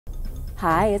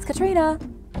Hi, it's Katrina.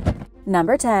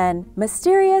 Number 10.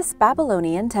 Mysterious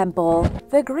Babylonian Temple.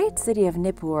 The great city of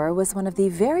Nippur was one of the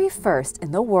very first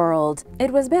in the world.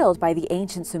 It was built by the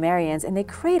ancient Sumerians in the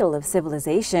cradle of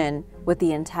civilization, with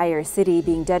the entire city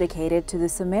being dedicated to the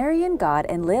Sumerian god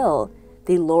Enlil,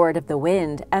 the lord of the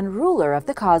wind and ruler of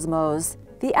the cosmos.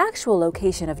 The actual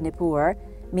location of Nippur,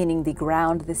 meaning the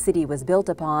ground the city was built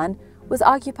upon, was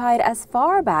occupied as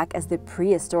far back as the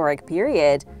prehistoric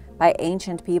period by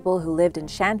ancient people who lived in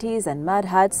shanties and mud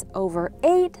huts over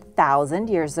 8,000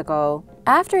 years ago.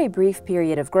 After a brief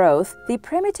period of growth, the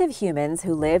primitive humans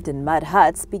who lived in mud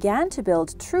huts began to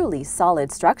build truly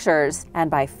solid structures, and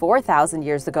by 4,000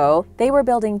 years ago, they were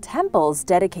building temples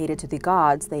dedicated to the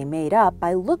gods they made up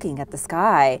by looking at the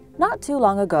sky. Not too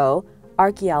long ago,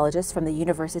 archaeologists from the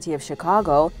University of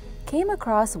Chicago came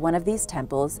across one of these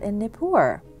temples in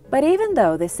Nippur. But even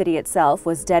though the city itself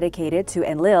was dedicated to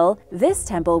Enlil, this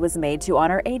temple was made to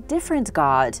honor a different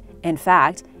god. In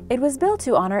fact, it was built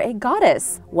to honor a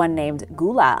goddess, one named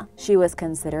Gula. She was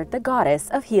considered the goddess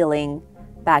of healing.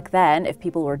 Back then, if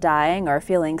people were dying or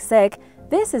feeling sick,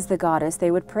 this is the goddess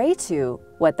they would pray to.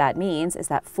 What that means is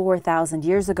that 4,000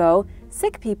 years ago,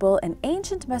 sick people in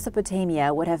ancient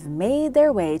Mesopotamia would have made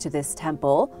their way to this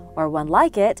temple, or one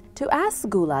like it, to ask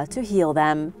Gula to heal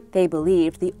them. They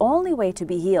believed the only way to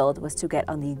be healed was to get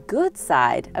on the good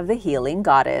side of the healing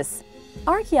goddess.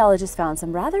 Archaeologists found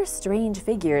some rather strange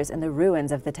figures in the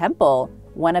ruins of the temple.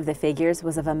 One of the figures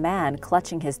was of a man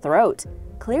clutching his throat,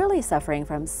 clearly suffering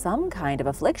from some kind of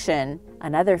affliction.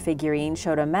 Another figurine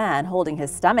showed a man holding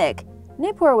his stomach.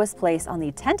 Nippur was placed on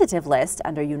the tentative list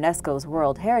under UNESCO's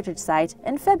World Heritage Site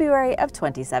in February of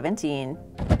 2017.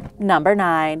 Number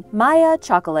 9. Maya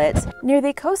Chocolate. Near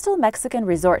the coastal Mexican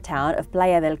resort town of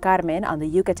Playa del Carmen on the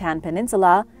Yucatan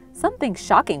Peninsula, something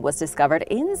shocking was discovered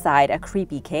inside a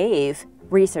creepy cave.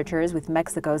 Researchers with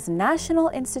Mexico's National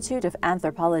Institute of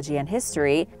Anthropology and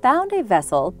History found a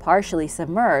vessel partially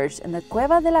submerged in the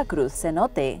Cueva de la Cruz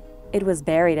cenote. It was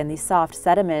buried in the soft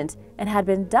sediment and had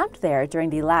been dumped there during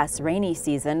the last rainy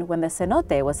season when the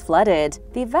cenote was flooded.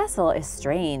 The vessel is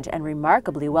strange and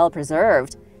remarkably well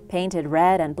preserved, painted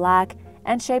red and black,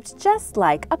 and shaped just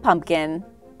like a pumpkin.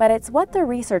 But it's what the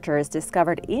researchers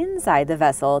discovered inside the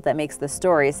vessel that makes the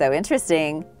story so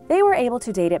interesting. They were able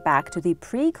to date it back to the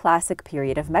pre-classic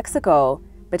period of Mexico,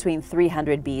 between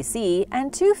 300 BC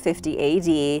and 250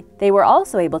 AD. They were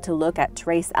also able to look at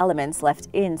trace elements left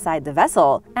inside the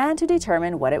vessel and to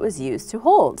determine what it was used to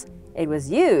hold. It was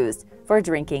used for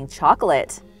drinking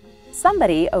chocolate.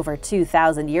 Somebody over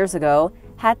 2,000 years ago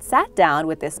had sat down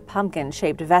with this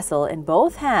pumpkin-shaped vessel in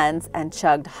both hands and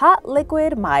chugged hot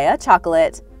liquid Maya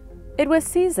chocolate. It was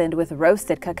seasoned with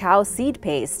roasted cacao seed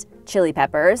paste, chili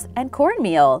peppers, and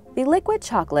cornmeal. The liquid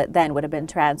chocolate then would have been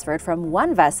transferred from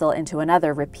one vessel into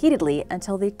another repeatedly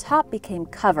until the top became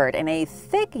covered in a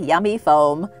thick, yummy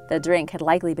foam. The drink had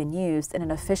likely been used in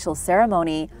an official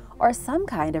ceremony or some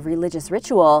kind of religious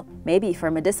ritual, maybe for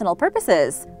medicinal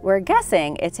purposes. We're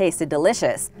guessing it tasted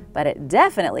delicious, but it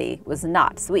definitely was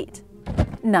not sweet.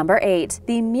 Number 8.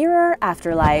 The Mirror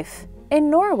Afterlife. In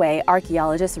Norway,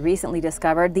 archaeologists recently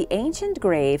discovered the ancient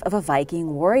grave of a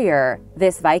Viking warrior.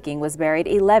 This Viking was buried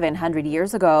 1,100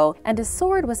 years ago, and his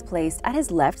sword was placed at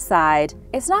his left side.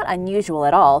 It's not unusual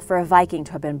at all for a Viking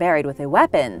to have been buried with a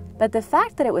weapon, but the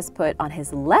fact that it was put on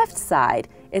his left side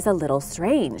is a little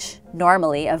strange.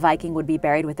 Normally, a Viking would be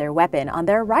buried with their weapon on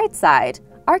their right side.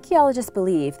 Archaeologists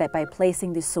believe that by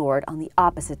placing the sword on the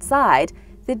opposite side,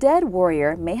 the dead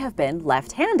warrior may have been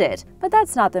left-handed, but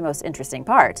that's not the most interesting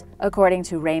part. According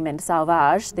to Raymond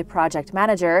Sauvage, the project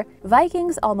manager,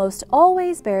 Vikings almost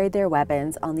always buried their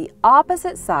weapons on the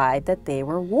opposite side that they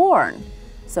were worn.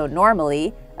 So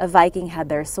normally, a Viking had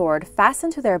their sword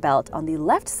fastened to their belt on the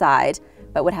left side,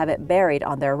 but would have it buried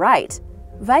on their right.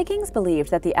 Vikings believed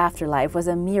that the afterlife was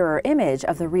a mirror image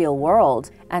of the real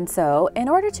world, and so, in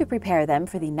order to prepare them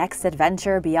for the next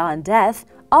adventure beyond death,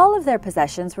 all of their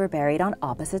possessions were buried on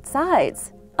opposite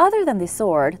sides. Other than the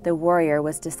sword, the warrior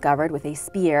was discovered with a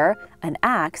spear, an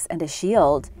axe, and a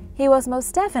shield. He was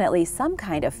most definitely some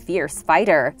kind of fierce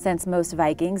fighter, since most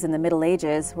Vikings in the Middle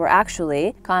Ages were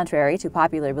actually, contrary to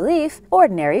popular belief,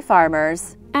 ordinary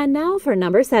farmers. And now for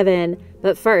number 7.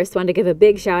 But first, want to give a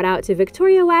big shout out to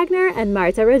Victoria Wagner and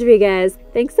Marta Rodriguez.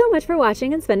 Thanks so much for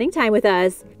watching and spending time with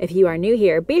us. If you are new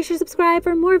here, be sure to subscribe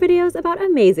for more videos about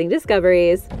amazing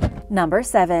discoveries. Number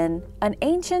 7. An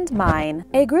ancient mine.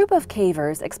 A group of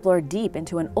cavers explored deep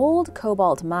into an old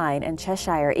cobalt mine in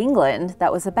Cheshire, England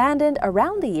that was abandoned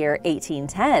around the year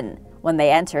 1810. When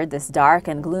they entered this dark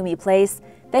and gloomy place,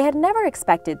 they had never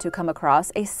expected to come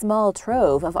across a small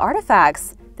trove of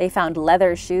artifacts. They found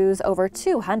leather shoes over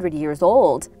 200 years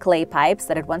old, clay pipes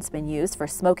that had once been used for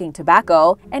smoking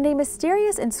tobacco, and a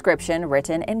mysterious inscription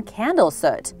written in candle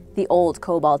soot. The old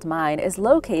cobalt mine is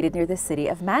located near the city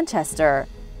of Manchester.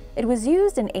 It was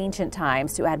used in ancient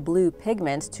times to add blue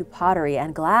pigment to pottery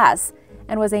and glass,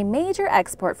 and was a major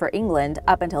export for England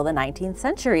up until the 19th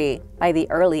century. By the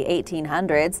early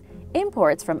 1800s,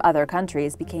 imports from other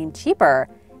countries became cheaper,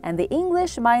 and the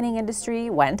English mining industry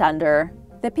went under.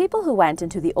 The people who went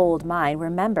into the old mine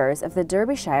were members of the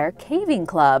Derbyshire Caving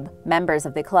Club. Members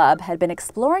of the club had been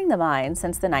exploring the mine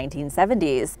since the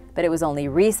 1970s, but it was only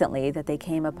recently that they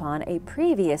came upon a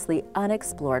previously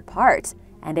unexplored part,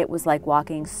 and it was like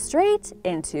walking straight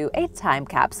into a time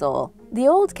capsule. The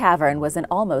old cavern was in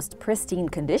almost pristine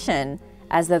condition,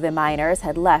 as though the miners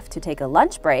had left to take a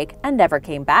lunch break and never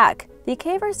came back. The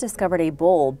cavers discovered a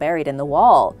bowl buried in the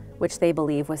wall, which they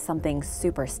believe was something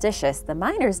superstitious the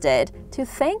miners did to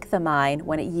thank the mine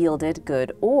when it yielded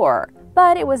good ore.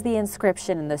 But it was the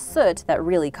inscription in the soot that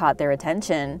really caught their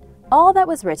attention. All that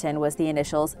was written was the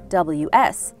initials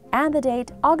WS and the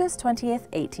date August 20th,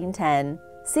 1810.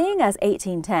 Seeing as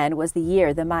 1810 was the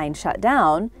year the mine shut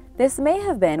down, this may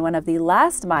have been one of the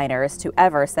last miners to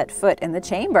ever set foot in the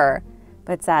chamber.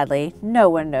 But sadly, no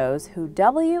one knows who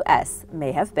WS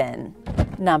may have been.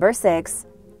 Number 6.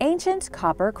 Ancient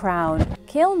copper crown.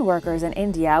 Kiln workers in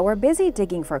India were busy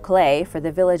digging for clay for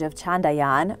the village of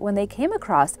Chandayan when they came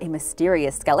across a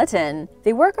mysterious skeleton.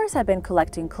 The workers had been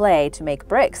collecting clay to make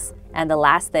bricks, and the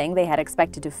last thing they had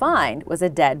expected to find was a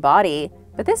dead body.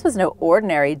 But this was no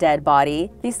ordinary dead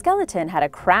body. The skeleton had a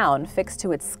crown fixed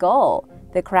to its skull.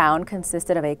 The crown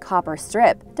consisted of a copper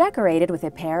strip decorated with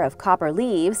a pair of copper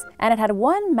leaves, and it had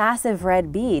one massive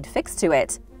red bead fixed to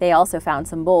it. They also found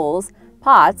some bowls,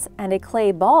 pots, and a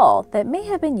clay ball that may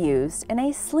have been used in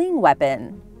a sling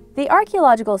weapon. The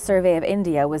Archaeological Survey of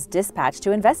India was dispatched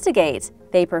to investigate.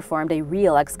 They performed a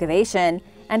real excavation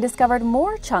and discovered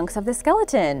more chunks of the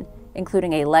skeleton,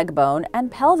 including a leg bone and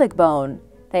pelvic bone.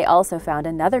 They also found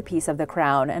another piece of the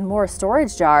crown and more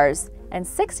storage jars. And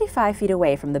 65 feet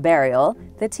away from the burial,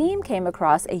 the team came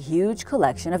across a huge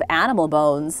collection of animal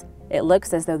bones. It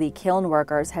looks as though the kiln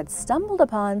workers had stumbled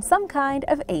upon some kind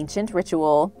of ancient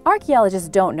ritual. Archaeologists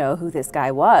don't know who this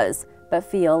guy was, but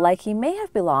feel like he may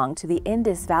have belonged to the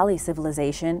Indus Valley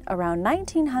civilization around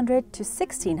 1900 to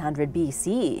 1600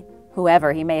 BC.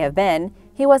 Whoever he may have been,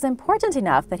 he was important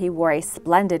enough that he wore a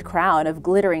splendid crown of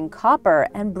glittering copper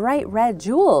and bright red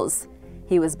jewels.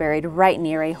 He was buried right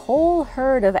near a whole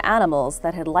herd of animals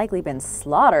that had likely been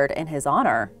slaughtered in his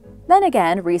honor. Then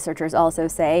again, researchers also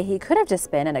say he could have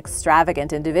just been an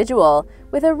extravagant individual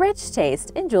with a rich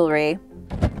taste in jewelry.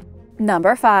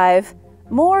 Number 5.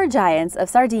 More giants of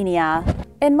Sardinia.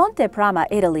 In Monte Prama,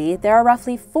 Italy, there are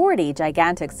roughly 40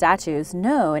 gigantic statues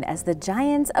known as the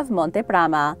Giants of Monte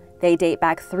Prama. They date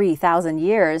back 3,000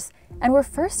 years and were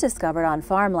first discovered on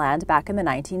farmland back in the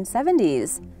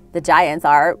 1970s. The giants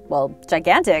are, well,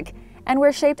 gigantic, and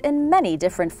were shaped in many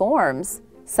different forms.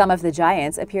 Some of the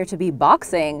giants appear to be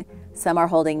boxing, some are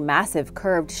holding massive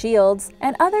curved shields,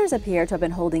 and others appear to have been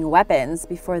holding weapons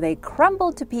before they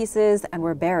crumbled to pieces and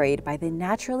were buried by the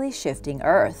naturally shifting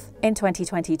earth. In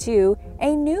 2022,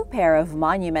 a new pair of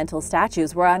monumental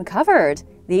statues were uncovered.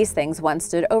 These things once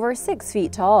stood over 6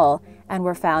 feet tall and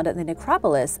were found at the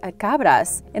necropolis at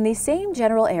Cabras. In the same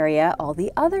general area all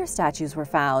the other statues were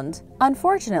found.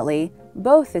 Unfortunately,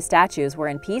 both the statues were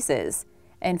in pieces.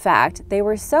 In fact, they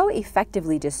were so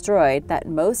effectively destroyed that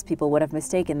most people would have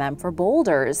mistaken them for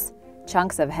boulders.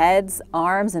 Chunks of heads,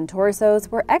 arms, and torsos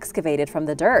were excavated from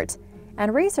the dirt,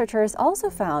 and researchers also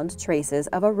found traces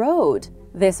of a road.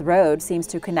 This road seems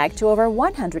to connect to over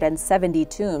 170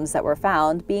 tombs that were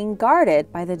found being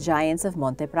guarded by the Giants of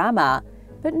Monte Prama,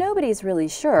 but nobody's really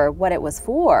sure what it was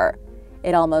for.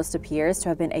 It almost appears to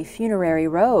have been a funerary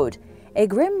road, a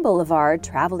grim boulevard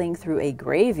traveling through a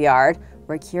graveyard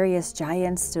where curious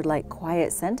giants stood like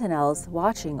quiet sentinels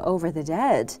watching over the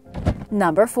dead.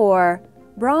 Number 4.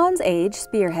 Bronze Age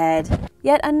spearhead.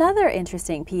 Yet another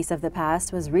interesting piece of the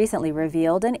past was recently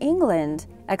revealed in England.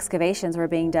 Excavations were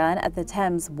being done at the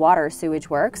Thames Water Sewage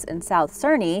Works in South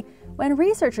Surrey when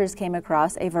researchers came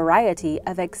across a variety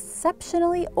of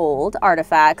exceptionally old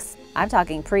artifacts. I'm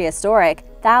talking prehistoric,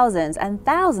 thousands and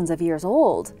thousands of years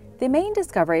old. The main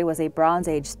discovery was a Bronze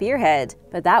Age spearhead,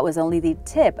 but that was only the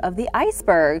tip of the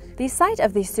iceberg. The site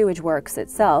of the sewage works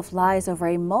itself lies over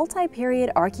a multi-period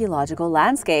archaeological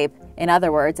landscape. In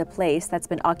other words, a place that's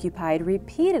been occupied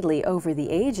repeatedly over the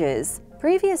ages.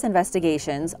 Previous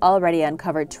investigations already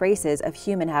uncovered traces of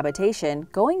human habitation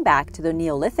going back to the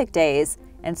Neolithic days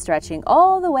and stretching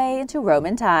all the way into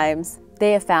Roman times.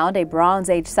 They have found a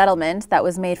Bronze Age settlement that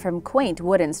was made from quaint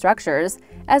wooden structures,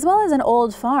 as well as an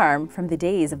old farm from the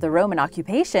days of the Roman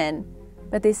occupation.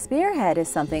 But the spearhead is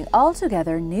something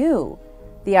altogether new.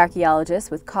 The archaeologists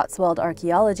with Cotswold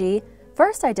Archaeology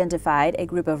first identified a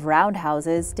group of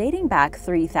roundhouses dating back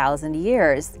 3,000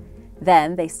 years.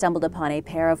 Then they stumbled upon a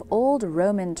pair of old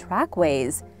Roman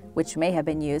trackways, which may have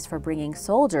been used for bringing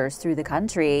soldiers through the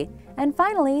country. And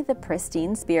finally, the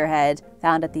pristine spearhead,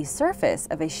 found at the surface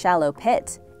of a shallow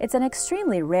pit. It's an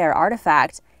extremely rare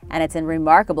artifact, and it's in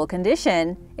remarkable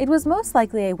condition. It was most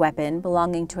likely a weapon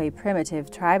belonging to a primitive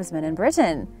tribesman in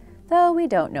Britain, though we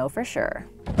don't know for sure.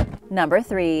 Number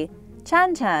 3.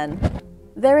 Chan Chan.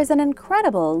 There is an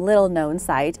incredible little-known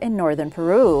site in northern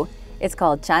Peru. It's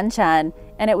called Chan Chan,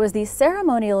 and it was the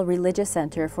ceremonial religious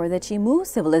center for the Chimu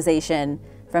civilization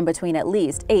from between at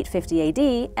least 850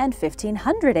 AD and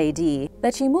 1500 AD. The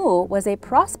Chimu was a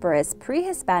prosperous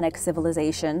pre-Hispanic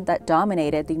civilization that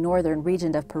dominated the northern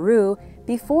region of Peru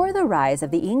before the rise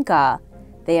of the Inca.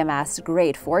 They amassed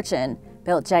great fortune,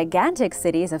 built gigantic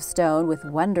cities of stone with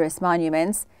wondrous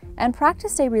monuments, and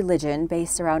practiced a religion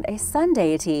based around a sun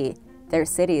deity. Their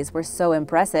cities were so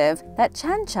impressive that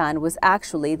Chan Chan was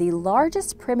actually the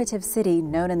largest primitive city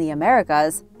known in the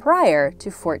Americas prior to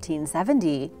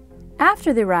 1470.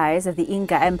 After the rise of the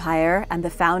Inca Empire and the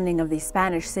founding of the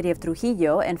Spanish city of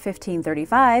Trujillo in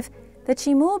 1535, the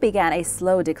Chimu began a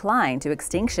slow decline to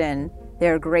extinction.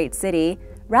 Their great city,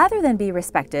 rather than be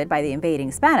respected by the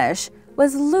invading Spanish,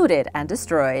 was looted and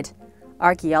destroyed.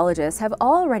 Archaeologists have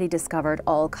already discovered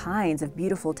all kinds of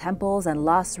beautiful temples and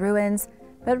lost ruins,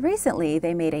 but recently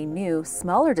they made a new,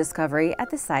 smaller discovery at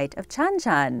the site of Chan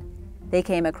Chan. They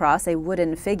came across a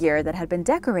wooden figure that had been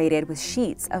decorated with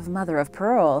sheets of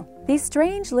mother-of-pearl. The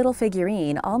strange little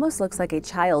figurine almost looks like a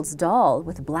child's doll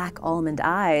with black almond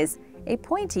eyes, a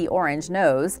pointy orange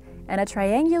nose, and a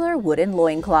triangular wooden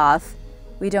loincloth.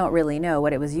 We don't really know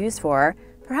what it was used for,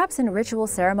 perhaps in ritual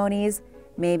ceremonies,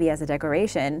 maybe as a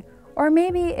decoration, or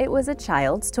maybe it was a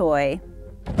child's toy.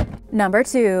 Number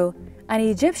 2. An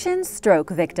Egyptian stroke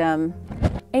victim.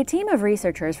 A team of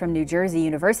researchers from New Jersey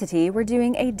University were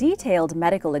doing a detailed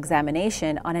medical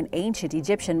examination on an ancient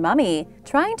Egyptian mummy,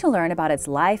 trying to learn about its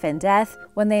life and death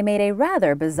when they made a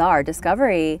rather bizarre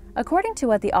discovery. According to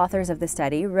what the authors of the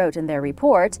study wrote in their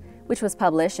report, which was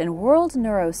published in World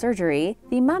Neurosurgery,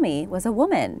 the mummy was a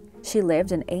woman. She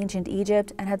lived in ancient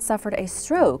Egypt and had suffered a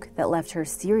stroke that left her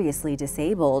seriously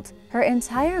disabled. Her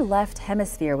entire left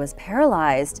hemisphere was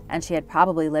paralyzed, and she had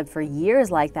probably lived for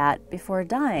years like that before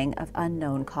dying of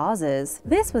unknown causes.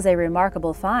 This was a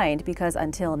remarkable find because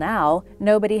until now,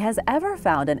 nobody has ever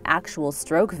found an actual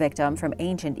stroke victim from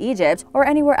ancient Egypt or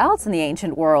anywhere else in the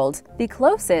ancient world. The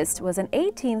closest was an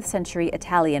 18th century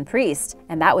Italian priest,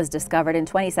 and that was discovered in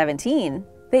 2017.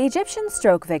 The Egyptian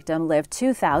stroke victim lived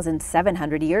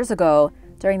 2,700 years ago,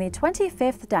 during the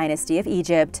 25th dynasty of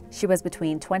Egypt. She was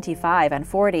between 25 and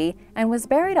 40 and was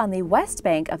buried on the west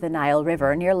bank of the Nile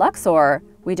River near Luxor.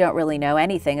 We don't really know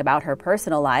anything about her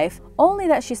personal life, only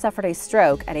that she suffered a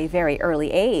stroke at a very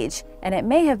early age, and it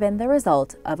may have been the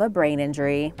result of a brain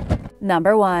injury.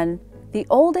 Number 1. The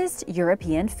oldest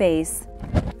European face.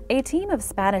 A team of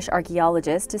Spanish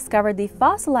archaeologists discovered the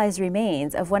fossilized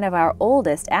remains of one of our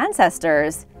oldest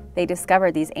ancestors. They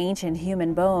discovered these ancient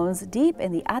human bones deep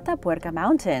in the Atapuerca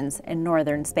Mountains in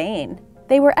northern Spain.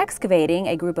 They were excavating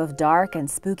a group of dark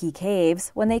and spooky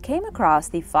caves when they came across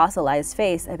the fossilized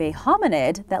face of a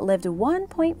hominid that lived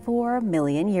 1.4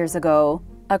 million years ago.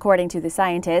 According to the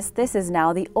scientists, this is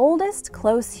now the oldest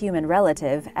close human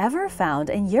relative ever found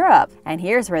in Europe. And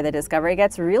here's where the discovery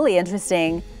gets really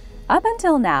interesting. Up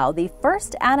until now, the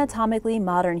first anatomically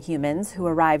modern humans who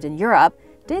arrived in Europe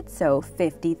did so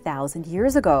 50,000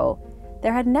 years ago.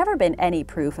 There had never been any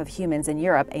proof of humans in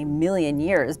Europe a million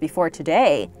years before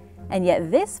today, and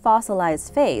yet this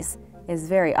fossilized face is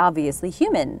very obviously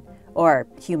human, or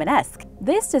humanesque.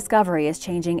 This discovery is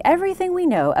changing everything we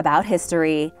know about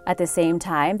history. At the same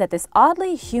time that this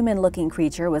oddly human-looking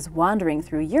creature was wandering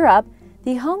through Europe,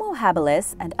 the Homo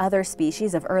habilis and other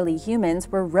species of early humans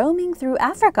were roaming through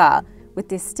Africa with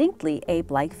distinctly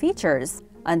ape-like features.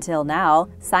 Until now,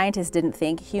 scientists didn't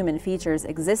think human features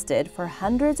existed for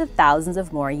hundreds of thousands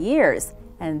of more years,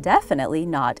 and definitely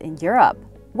not in Europe.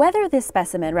 Whether this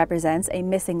specimen represents a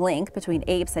missing link between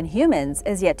apes and humans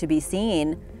is yet to be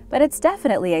seen, but it's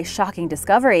definitely a shocking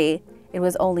discovery. It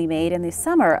was only made in the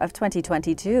summer of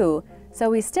 2022, so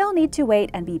we still need to wait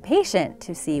and be patient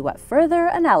to see what further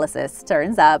analysis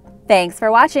turns up. Thanks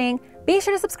for watching! Be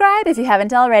sure to subscribe if you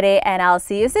haven't already, and I'll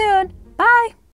see you soon! Bye!